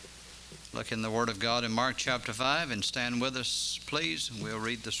Look in the Word of God in Mark chapter 5 and stand with us, please. We'll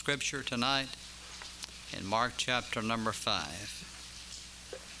read the Scripture tonight in Mark chapter number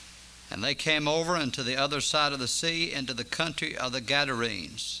 5. And they came over unto the other side of the sea, into the country of the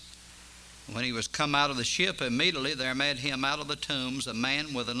Gadarenes. When he was come out of the ship, immediately there met him out of the tombs a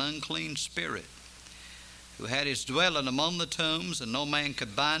man with an unclean spirit, who had his dwelling among the tombs, and no man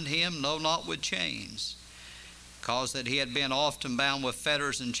could bind him, no, not with chains, because that he had been often bound with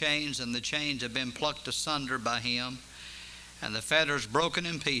fetters and chains, and the chains had been plucked asunder by him, and the fetters broken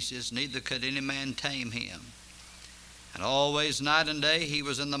in pieces, neither could any man tame him. And always night and day he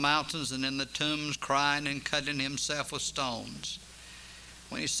was in the mountains and in the tombs, crying and cutting himself with stones.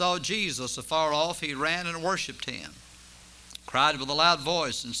 When he saw Jesus afar off, he ran and worshipped him, cried with a loud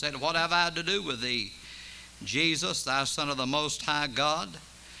voice, and said, What have I to do with thee, Jesus, thou Son of the Most High God?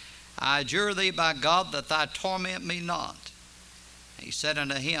 I adjure thee by God that thou torment me not. He said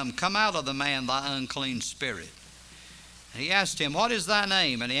unto him, Come out of the man, thy unclean spirit. And he asked him, What is thy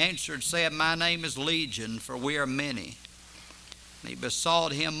name? And he answered, said, My name is Legion, for we are many. And he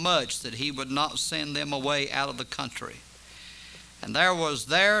besought him much that he would not send them away out of the country. And there was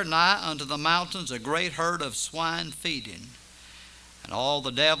there nigh unto the mountains a great herd of swine feeding. And all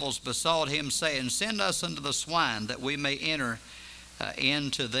the devils besought him, saying, Send us unto the swine, that we may enter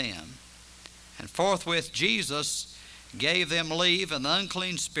into them. And forthwith Jesus gave them leave, and the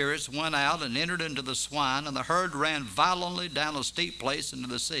unclean spirits went out and entered into the swine, and the herd ran violently down a steep place into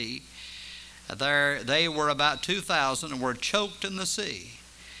the sea. There they were about 2,000, and were choked in the sea.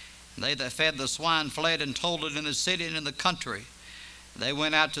 And they that fed the swine fled and told it in the city and in the country. They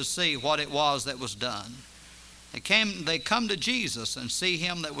went out to see what it was that was done. They come to Jesus, and see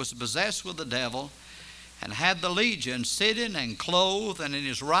him that was possessed with the devil, and had the legion, sitting and clothed and in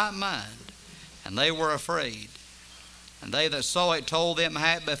his right mind. And they were afraid. And they that saw it told them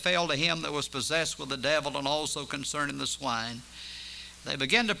how it befell to him that was possessed with the devil, and also concerning the swine. They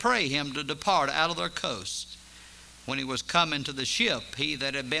began to pray him to depart out of their coast. When he was come into the ship, he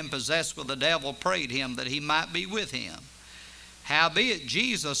that had been possessed with the devil prayed him that he might be with him. Howbeit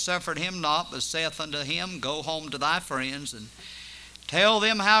Jesus suffered him not, but saith unto him, Go home to thy friends, and tell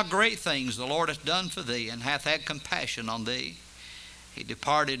them how great things the Lord hath done for thee, and hath had compassion on thee. He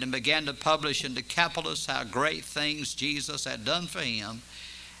departed and began to publish in Decapolis how great things Jesus had done for him,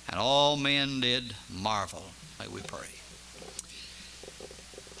 and all men did marvel. May we pray.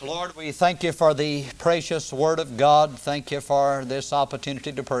 Lord, we thank you for the precious Word of God. Thank you for this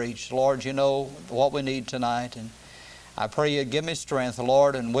opportunity to preach. Lord, you know what we need tonight, and I pray you give me strength,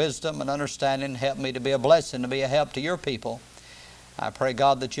 Lord, and wisdom and understanding. Help me to be a blessing, to be a help to your people. I pray,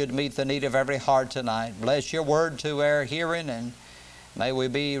 God, that you'd meet the need of every heart tonight. Bless your Word to our hearing, and may we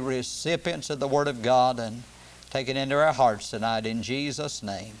be recipients of the Word of God and take it into our hearts tonight. In Jesus'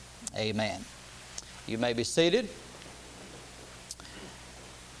 name, amen. You may be seated.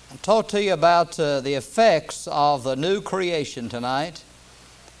 I'll talk to you about the effects of the new creation tonight.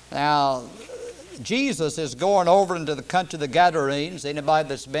 Now, Jesus is going over into the country of the Gadarenes. Anybody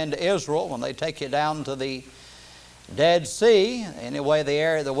that's been to Israel, when they take you down to the Dead Sea, anyway,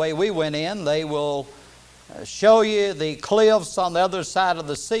 the way we went in, they will show you the cliffs on the other side of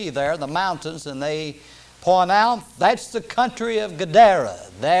the sea there, the mountains, and they point out that's the country of Gadara.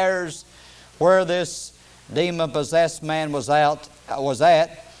 There's where this demon-possessed man was at,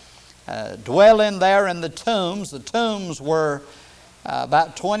 dwelling there in the tombs. The tombs were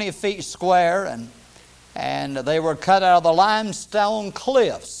about 20 feet square, and they were cut out of the limestone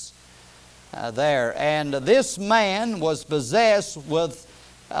cliffs there. And this man was possessed with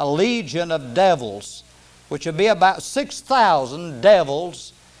a legion of devils, which would be about 6,000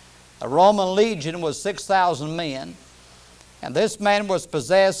 devils. A Roman legion was 6,000 men. And this man was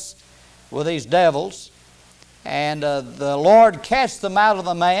possessed with these devils. And the Lord cast them out of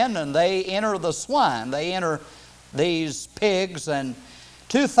the man, and they enter the swine. They enter these pigs, and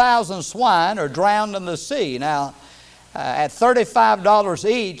 2,000 swine are drowned in the sea. Now, at $35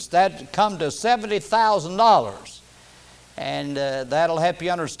 each, that come to $70,000. And that'll help you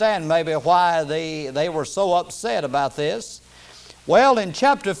understand maybe why they were so upset about this. Well, in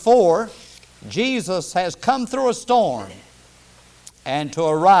chapter 4, Jesus has come through a storm and to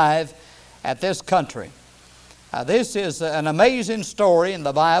arrive at this country. This is an amazing story in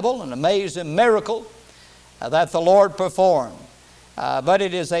the Bible, an amazing miracle that the Lord performed. But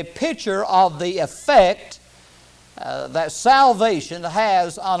it is a picture of the effect that salvation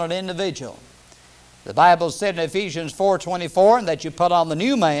has on an individual. The Bible said in Ephesians 4:24, that you put on the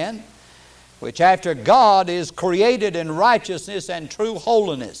new man, which after God is created in righteousness and true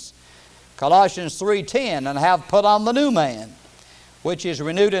holiness. Colossians 3:10, and have put on the new man, which is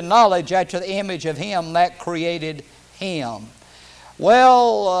renewed in knowledge after the image of Him that created him.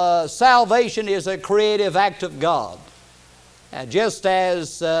 Well, salvation is a creative act of God. Just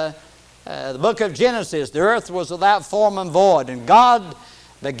as the book of Genesis, the earth was without form and void, and God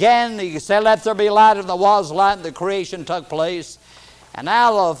began, He said, let there be light, and there was light, and the creation took place. And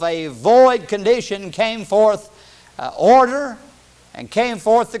out of a void condition came forth order, and came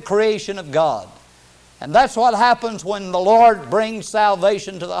forth the creation of God. And that's what happens when the Lord brings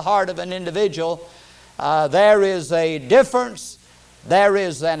salvation to the heart of an individual. There is a difference, there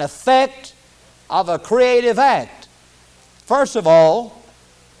is an effect of a creative act. First of all,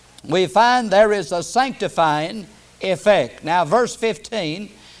 we find there is a sanctifying effect. Now, verse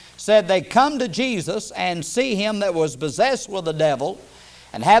 15 said, they come to Jesus and see him that was possessed with the devil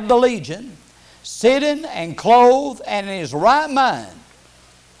and had the legion, sitting and clothed and in his right mind,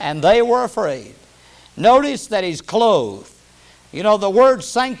 and they were afraid. Notice that he's clothed. You know, the word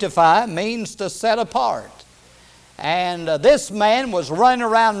sanctify means to set apart. And this man was running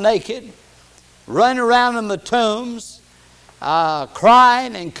around naked, running around in the tombs,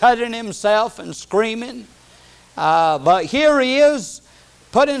 crying and cutting himself and screaming. But here he is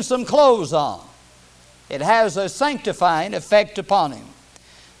putting some clothes on. It has a sanctifying effect upon him.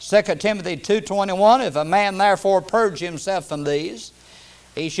 2 Timothy 2:21, if a man therefore purge himself from these,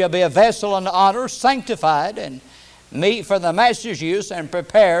 he shall be a vessel unto honor, sanctified, and meet for the master's use, and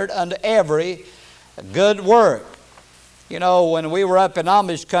prepared unto every good work. You know, when we were up in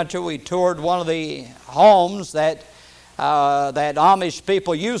Amish country, we toured one of the homes that Amish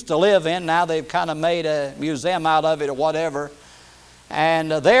people used to live in. Now they've kind of made a museum out of it or whatever.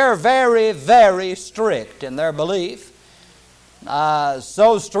 And they're very, very strict in their belief.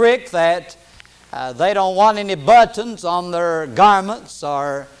 So strict that they don't want any buttons on their garments,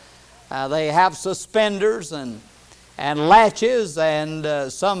 or they have suspenders and latches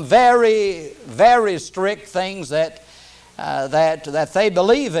and some very, very strict things that they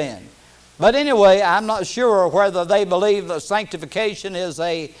believe in. But anyway, I'm not sure whether they believe that sanctification is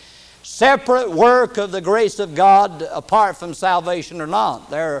a separate work of the grace of God apart from salvation or not.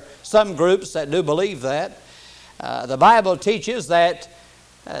 There are some groups that do believe that. The Bible teaches that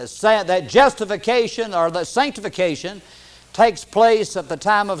justification or that sanctification takes place at the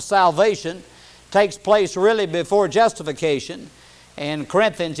time of salvation, takes place really before justification. In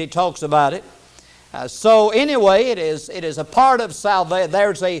Corinthians he talks about it. So anyway, it is a part of salvation.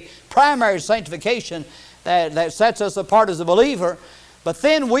 There's a primary sanctification that sets us apart as a believer. But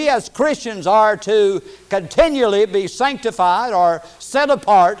then we as Christians are to continually be sanctified or set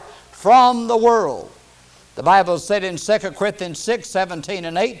apart from the world. The Bible said in 2 Corinthians 6:17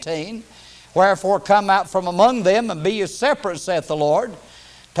 and 18, wherefore come out from among them and be ye separate, saith the Lord.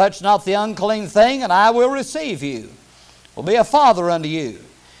 Touch not the unclean thing, and I will receive you. Will be a father unto you.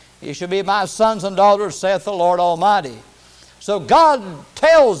 You shall be my sons and daughters, saith the Lord Almighty. So God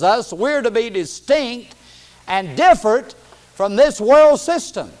tells us we're to be distinct and different from this world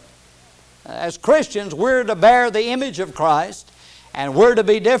system. As Christians, we're to bear the image of Christ, and we're to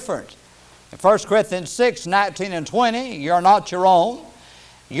be different. In 1 Corinthians 6:19 and 20, you're not your own.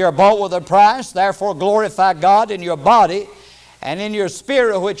 You're bought with a price. Therefore glorify God in your body and in your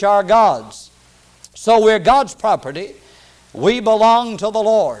spirit, which are God's. So we're God's property. We belong to the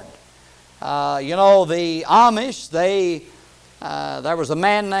Lord. You know, the Amish, there was a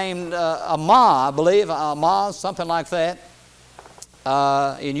man named Amma, I believe, Amma, something like that,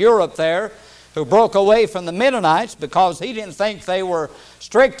 in Europe there, who broke away from the Mennonites because he didn't think they were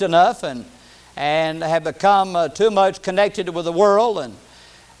strict enough and had become too much connected with the world. And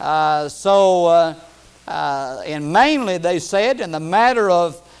and mainly they said in the matter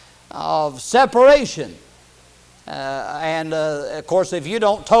of separation. Of course, if you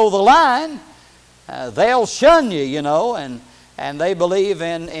don't toe the line, they'll shun you, you know, and they believe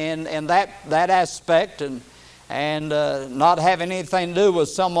in that aspect and not having anything to do with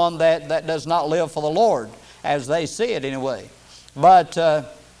someone that does not live for the Lord, as they see it anyway. But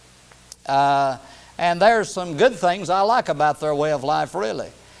and there's some good things I like about their way of life, really.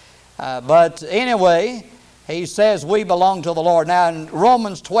 But anyway, he says we belong to the Lord. Now in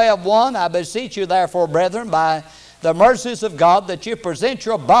Romans 12:1, I beseech you therefore, brethren, by the mercies of God, that you present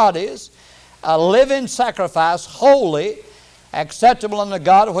your bodies a living sacrifice, holy, acceptable unto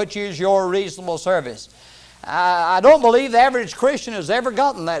God, which is your reasonable service. I don't believe the average Christian has ever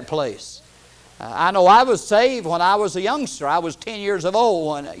gotten that place. I know I was saved when I was a youngster. I was 10 years of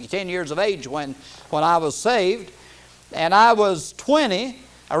age when I was saved. And I was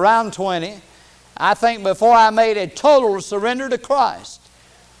around 20, I think, before I made a total surrender to Christ.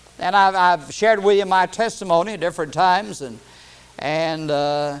 And I've shared with you my testimony at different times.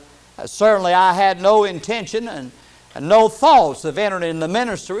 And certainly I had no intention and no thoughts of entering in the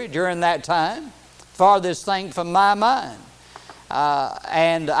ministry during that time. Farthest thing from my mind.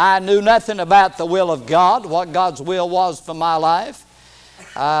 And I knew nothing about the will of God, what God's will was for my life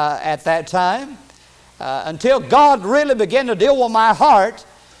at that time, until God really began to deal with my heart,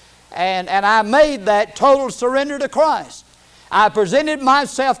 and I made that total surrender to Christ. I presented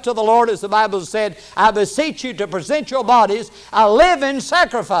myself to the Lord, as the Bible said, I beseech you to present your bodies a living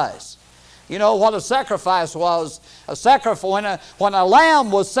sacrifice. You know what a sacrifice was? A sacrifice, when a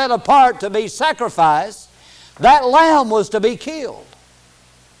lamb was set apart to be sacrificed, that lamb was to be killed.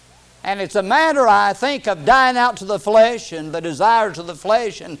 And it's a matter, I think, of dying out to the flesh and the desires of the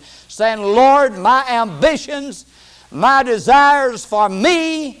flesh and saying, Lord, my ambitions, my desires for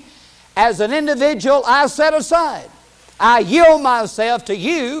me as an individual, I set aside. I yield myself to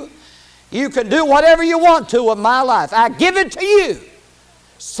you. You can do whatever you want to with my life. I give it to you.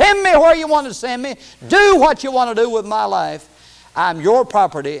 Send me where you want to send me. Do what you want to do with my life. I'm your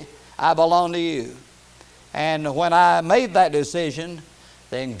property. I belong to you. And when I made that decision,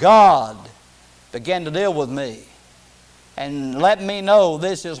 then God began to deal with me and let me know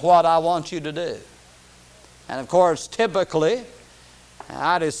this is what I want you to do. And of course, typically,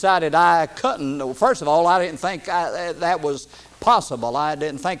 I decided I couldn't. First of all, I didn't think that was possible. I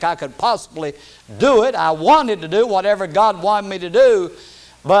didn't think I could possibly do it. I wanted to do whatever God wanted me to do,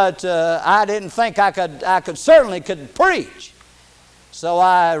 but I didn't think I certainly could preach. So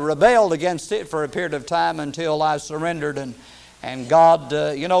I rebelled against it for a period of time until I surrendered. And God,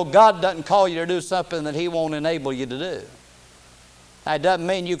 God doesn't call you to do something that He won't enable you to do. That doesn't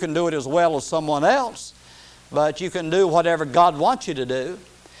mean you can do it as well as someone else, but you can do whatever God wants you to do.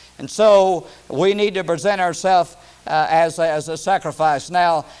 And so we need to present ourselves as a sacrifice.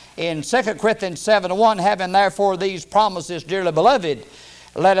 Now, in 2 Corinthians 7:1, having therefore these promises, dearly beloved,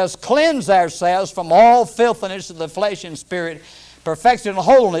 let us cleanse ourselves from all filthiness of the flesh and spirit, perfection and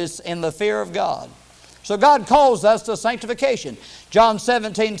wholeness in the fear of God. So God calls us to sanctification. John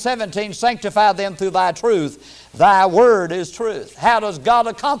 17:17, sanctify them through thy truth. Thy word is truth. How does God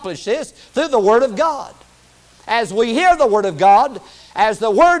accomplish this? Through the word of God. As we hear the word of God, as the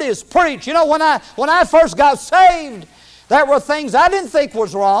word is preached. You know, when I first got saved, there were things I didn't think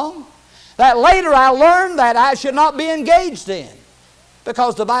was wrong that later I learned that I should not be engaged in,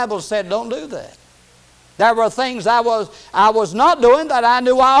 because the Bible said don't do that. There were things I was not doing that I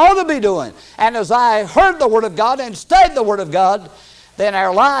knew I ought to be doing. And as I heard the Word of God and studied the Word of God, then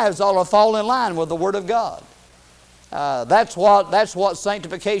our lives ought to fall in line with the Word of God. That's what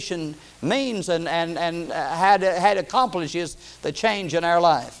sanctification means and how it accomplishes the change in our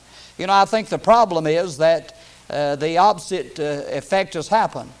life. You know, I think the problem is that the opposite effect has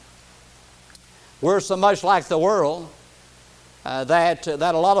happened. We're so much like the world that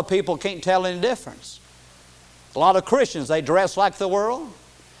a lot of people can't tell any difference. A lot of Christians, they dress like the world.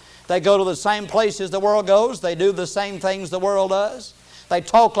 They go to the same places the world goes. They do the same things the world does. They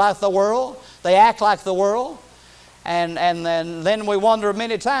talk like the world. They act like the world. And then we wonder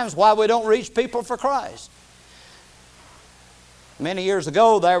many times why we don't reach people for Christ. Many years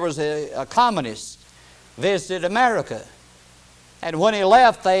ago, there was a communist visited America. And when he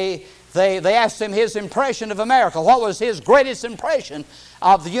left, they asked him his impression of America. What was his greatest impression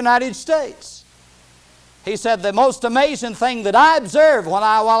of the United States? He said, the most amazing thing that I observed while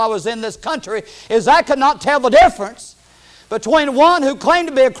I was in this country is I could not tell the difference between one who claimed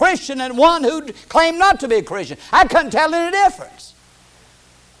to be a Christian and one who claimed not to be a Christian. I couldn't tell any difference.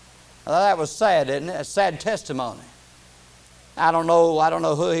 Well, that was sad, isn't it? A sad testimony. I don't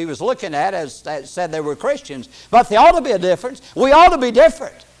know who he was looking at as that said they were Christians, but there ought to be a difference. We ought to be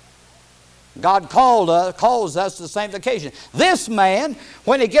different. God calls us to sanctification. This man,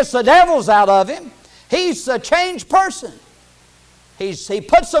 when he gets the devils out of him, he's a changed person. He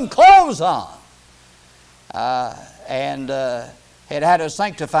put some clothes on. And it had a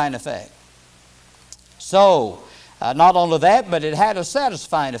sanctifying effect. So, not only that, but it had a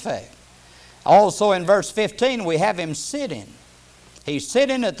satisfying effect. Also in verse 15, we have him sitting. He's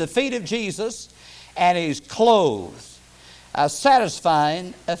sitting at the feet of Jesus, and he's clothed. A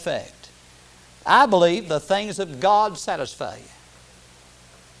satisfying effect. I believe the things of God satisfy you.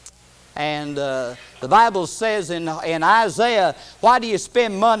 And the Bible says in Isaiah, why do you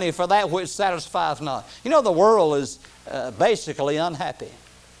spend money for that which satisfieth not? You know, the world is basically unhappy.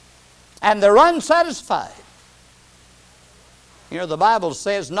 And they're unsatisfied. You know, the Bible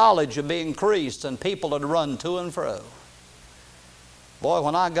says knowledge would be increased and people would run to and fro. Boy,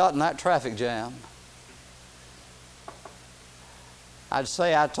 when I got in that traffic jam, I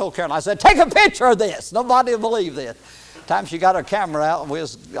told Carolyn, I said, take a picture of this. Nobody will believe this. Time she got her camera out, we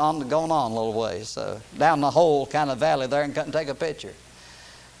was going on a little ways, so down the whole kind of valley there and couldn't take a picture.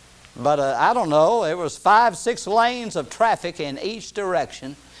 But I don't know, it was 5, 6 lanes of traffic in each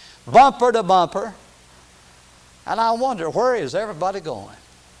direction, bumper to bumper. And I wonder, where is everybody going?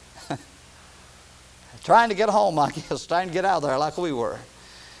 Trying to get home, I guess, trying to get out of there like we were.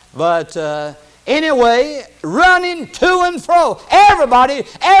 But anyway, running to and fro.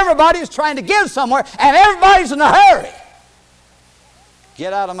 Everybody's trying to get somewhere, and everybody's in a hurry.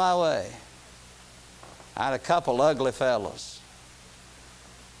 Get out of my way. I had a couple ugly fellows.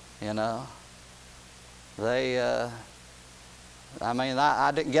 You know, they,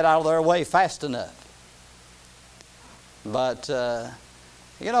 I didn't get out of their way fast enough. But,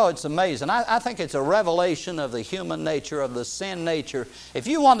 you know, it's amazing. I think it's a revelation of the human nature, of the sin nature. If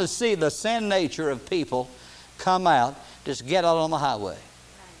you want to see the sin nature of people come out, just get out on the highway.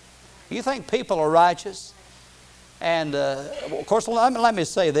 You think people are righteous? And, of course, let me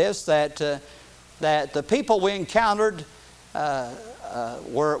say this, that the people we encountered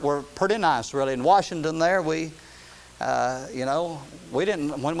were pretty nice, really. In Washington there, we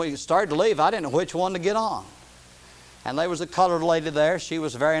didn't, when we started to leave, I didn't know which one to get on. And there was a colored lady there. She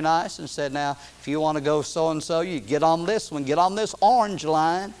was very nice and said, now, if you want to go so-and-so, you get on this one. Get on this orange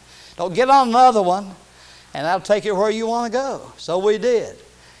line. Don't get on another one. And that'll take you where you want to go. So we did.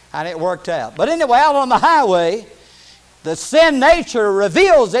 And it worked out. But anyway, out on the highway, the sin nature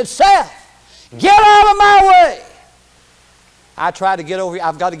reveals itself. Get out of my way. I try to get over here.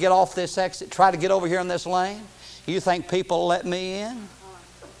 I've got to get off this exit. Try to get over here in this lane. You think people will let me in?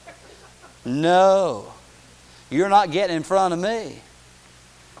 No. You're not getting in front of me.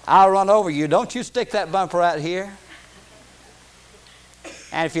 I'll run over you. Don't you stick that bumper out here.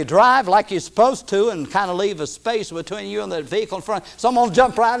 And if you drive like you're supposed to and kind of leave a space between you and the vehicle in front, someone will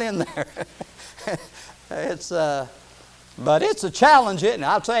jump right in there. But it's a challenge, isn't it?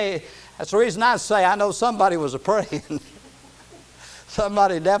 I'll tell you, that's the reason I say I know somebody was a-praying.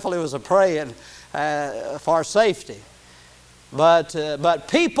 Somebody definitely was a-praying for safety. But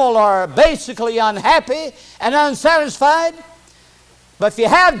people are basically unhappy and unsatisfied. But if you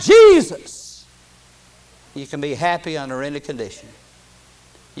have Jesus, you can be happy under any condition.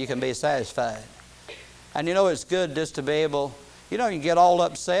 You can be satisfied. And you know, it's good just to be able, you know, you get all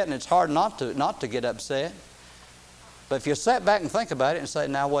upset and it's hard not to get upset. But if you sit back and think about it and say,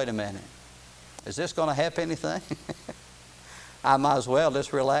 now wait a minute, is this going to help anything? I might as well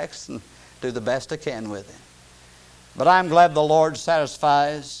just relax and do the best I can with it. But I'm glad the Lord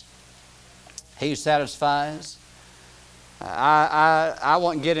satisfies. He satisfies. I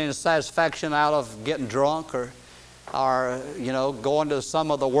won't get any satisfaction out of getting drunk or going to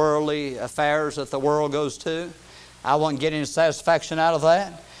some of the worldly affairs that the world goes to. I won't get any satisfaction out of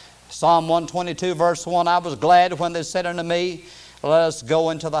that. Psalm 122 verse 1, I was glad when they said unto me, let us go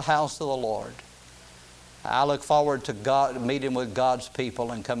into the house of the Lord. I look forward to God, meeting with God's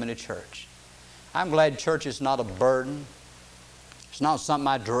people and coming to church. I'm glad church is not a burden. It's not something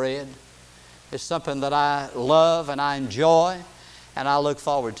I dread. It's something that I love and I enjoy and I look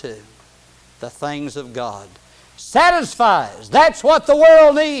forward to. The things of God. Satisfies. That's what the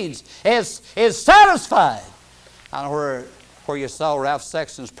world needs, is satisfied. I don't know where you saw Ralph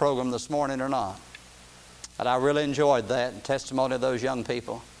Sexton's program this morning or not. But I really enjoyed that testimony of those young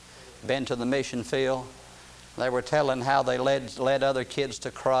people. Been to the mission field. They were telling how they led other kids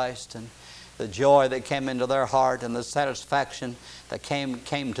to Christ and the joy that came into their heart and the satisfaction that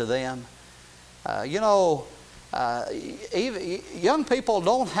came to them. Even young people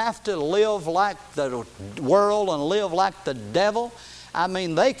don't have to live like the world and live like the devil. I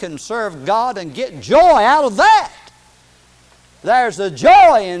mean, they can serve God and get joy out of that. There's a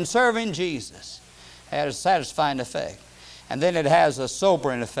joy in serving Jesus. It has a satisfying effect. And then it has a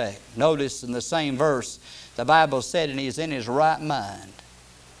sobering effect. Notice in the same verse, the Bible said, and he's in his right mind.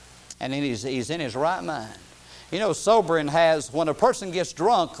 And he's in his right mind. You know, sobering has, when a person gets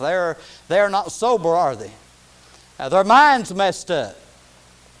drunk, they're not sober, are they? Their mind's messed up.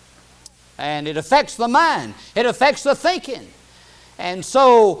 And it affects the mind. It affects the thinking. And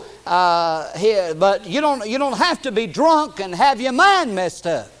so, but you don't have to be drunk and have your mind messed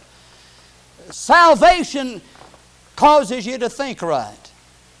up. Salvation causes you to think right.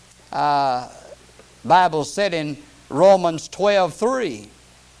 Bible said in Romans 12:3,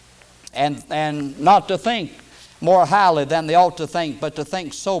 and not to think more highly than they ought to think, but to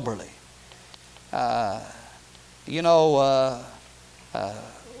think soberly. Paul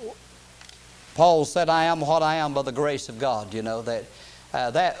said, I am what I am by the grace of God. You know,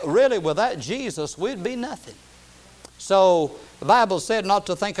 that really without Jesus we'd be nothing. So the Bible said not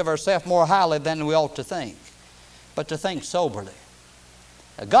to think of ourselves more highly than we ought to think. but to think soberly.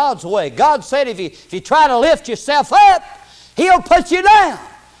 God's way. God said if you try to lift yourself up, He'll put you down.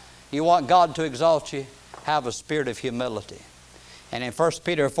 You want God to exalt you? Have a spirit of humility. And in 1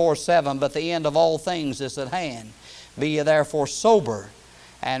 Peter 4:7, but the end of all things is at hand. Be ye therefore sober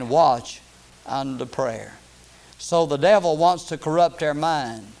and watch unto prayer. So the devil wants to corrupt our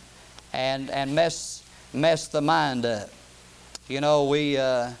mind and mess the mind up. You know, we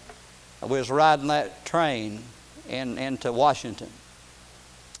was riding that train into Washington,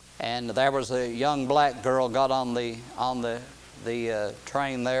 and there was a young black girl got on the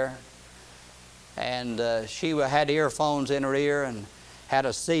train there, and she had earphones in her ear and had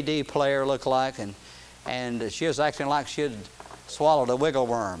a CD player, looked like, and she was acting like she had swallowed a wiggle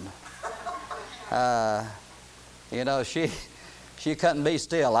worm. You know, she couldn't be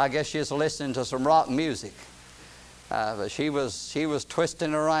still. I guess she was listening to some rock music. But she was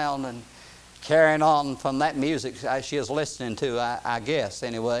twisting around and carrying on from that music she was listening to, I guess,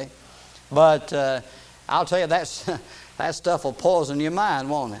 anyway. But I'll tell you, that stuff will poison your mind,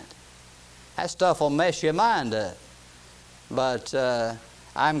 won't it? That stuff will mess your mind up. But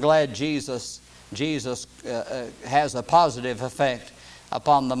I'm glad Jesus has a positive effect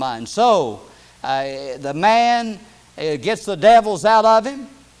upon the mind. So the man gets the devils out of him,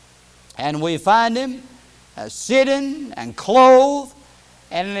 and we find him sitting and clothed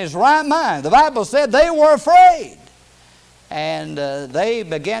and in his right mind. The Bible said they were afraid, and they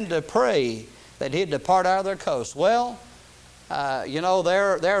began to pray that he'd depart out of their coast. Well, you know,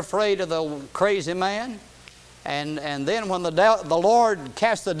 they're afraid of the crazy man, and then when the Lord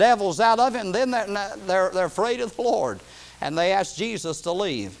cast the devils out of him, then they're afraid of the Lord, and they ask Jesus to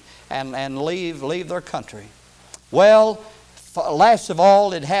leave and leave their country. Well, last of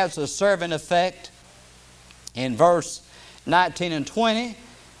all, it has a servant effect. In verse 19 and 20,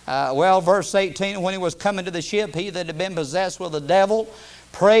 verse 18, when he was coming to the ship, he that had been possessed with the devil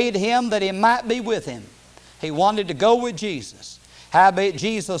prayed him that he might be with him. He wanted to go with Jesus. Howbeit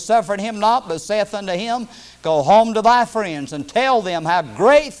Jesus suffered him not, but saith unto him, Go home to thy friends, and tell them how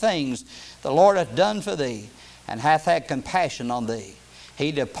great things the Lord hath done for thee, and hath had compassion on thee.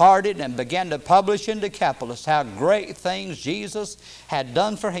 He departed and began to publish in Decapolis how great things Jesus had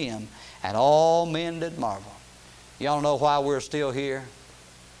done for him, and all men did marvel. Y'all know why we're still here?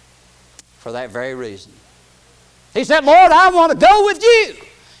 For that very reason. He said, Lord, I want to go with you.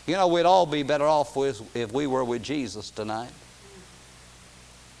 You know, we'd all be better off if we were with Jesus tonight.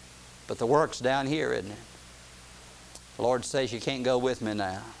 But the work's down here, isn't it? The Lord says, you can't go with me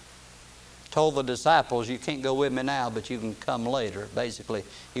now. Told the disciples, you can't go with me now, but you can come later. Basically,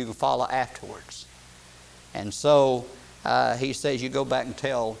 you can follow afterwards. And so he says, you go back and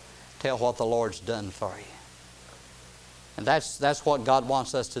tell what the Lord's done for you. And that's what God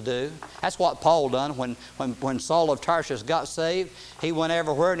wants us to do. That's what Paul done when Saul of Tarsus got saved. He went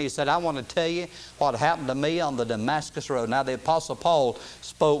everywhere and he said, I want to tell you what happened to me on the Damascus Road. Now the Apostle Paul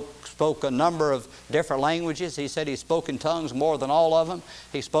spoke a number of different languages. He said he spoke in tongues more than all of them.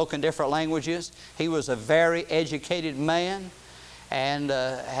 He spoke in different languages. He was a very educated man, and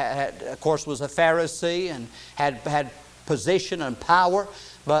of course was a Pharisee and had position and power.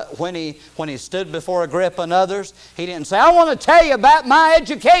 But when he stood before Agrippa and others, he didn't say, I want to tell you about my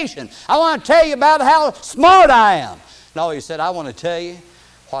education. I want to tell you about how smart I am. No, he said, I want to tell you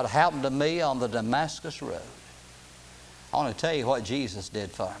what happened to me on the Damascus Road. I want to tell you what Jesus did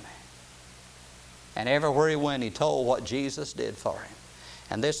for me. And everywhere he went, he told what Jesus did for him.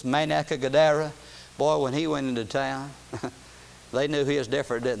 And this maniac of Gadara, boy, when he went into town, they knew he was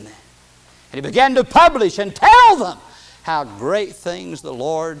different, didn't they? And he began to publish and tell them how great things the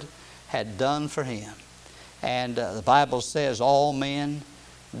Lord had done for him. And the Bible says all men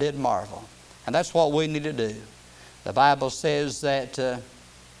did marvel. And that's what we need to do. The Bible says that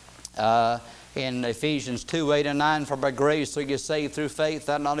in Ephesians 2, 8 and 9, for by grace are you saved through faith,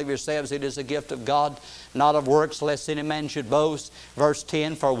 that not of yourselves, it is a gift of God, not of works, lest any man should boast. Verse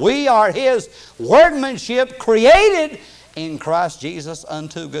 10, for we are His workmanship, created in Christ Jesus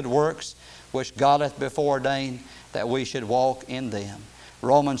unto good works, which God hath before ordained that we should walk in them.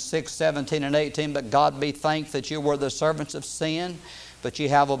 Romans 6, 17 and 18, but God be thanked that you were the servants of sin, but ye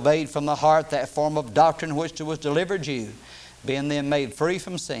have obeyed from the heart that form of doctrine which was delivered you. Being then made free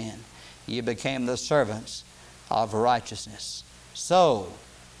from sin, ye became the servants of righteousness. So,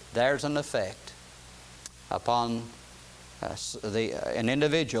 there's an effect upon an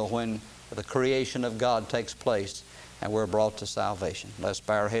individual when the creation of God takes place and we're brought to salvation. Let's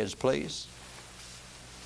bow our heads, please.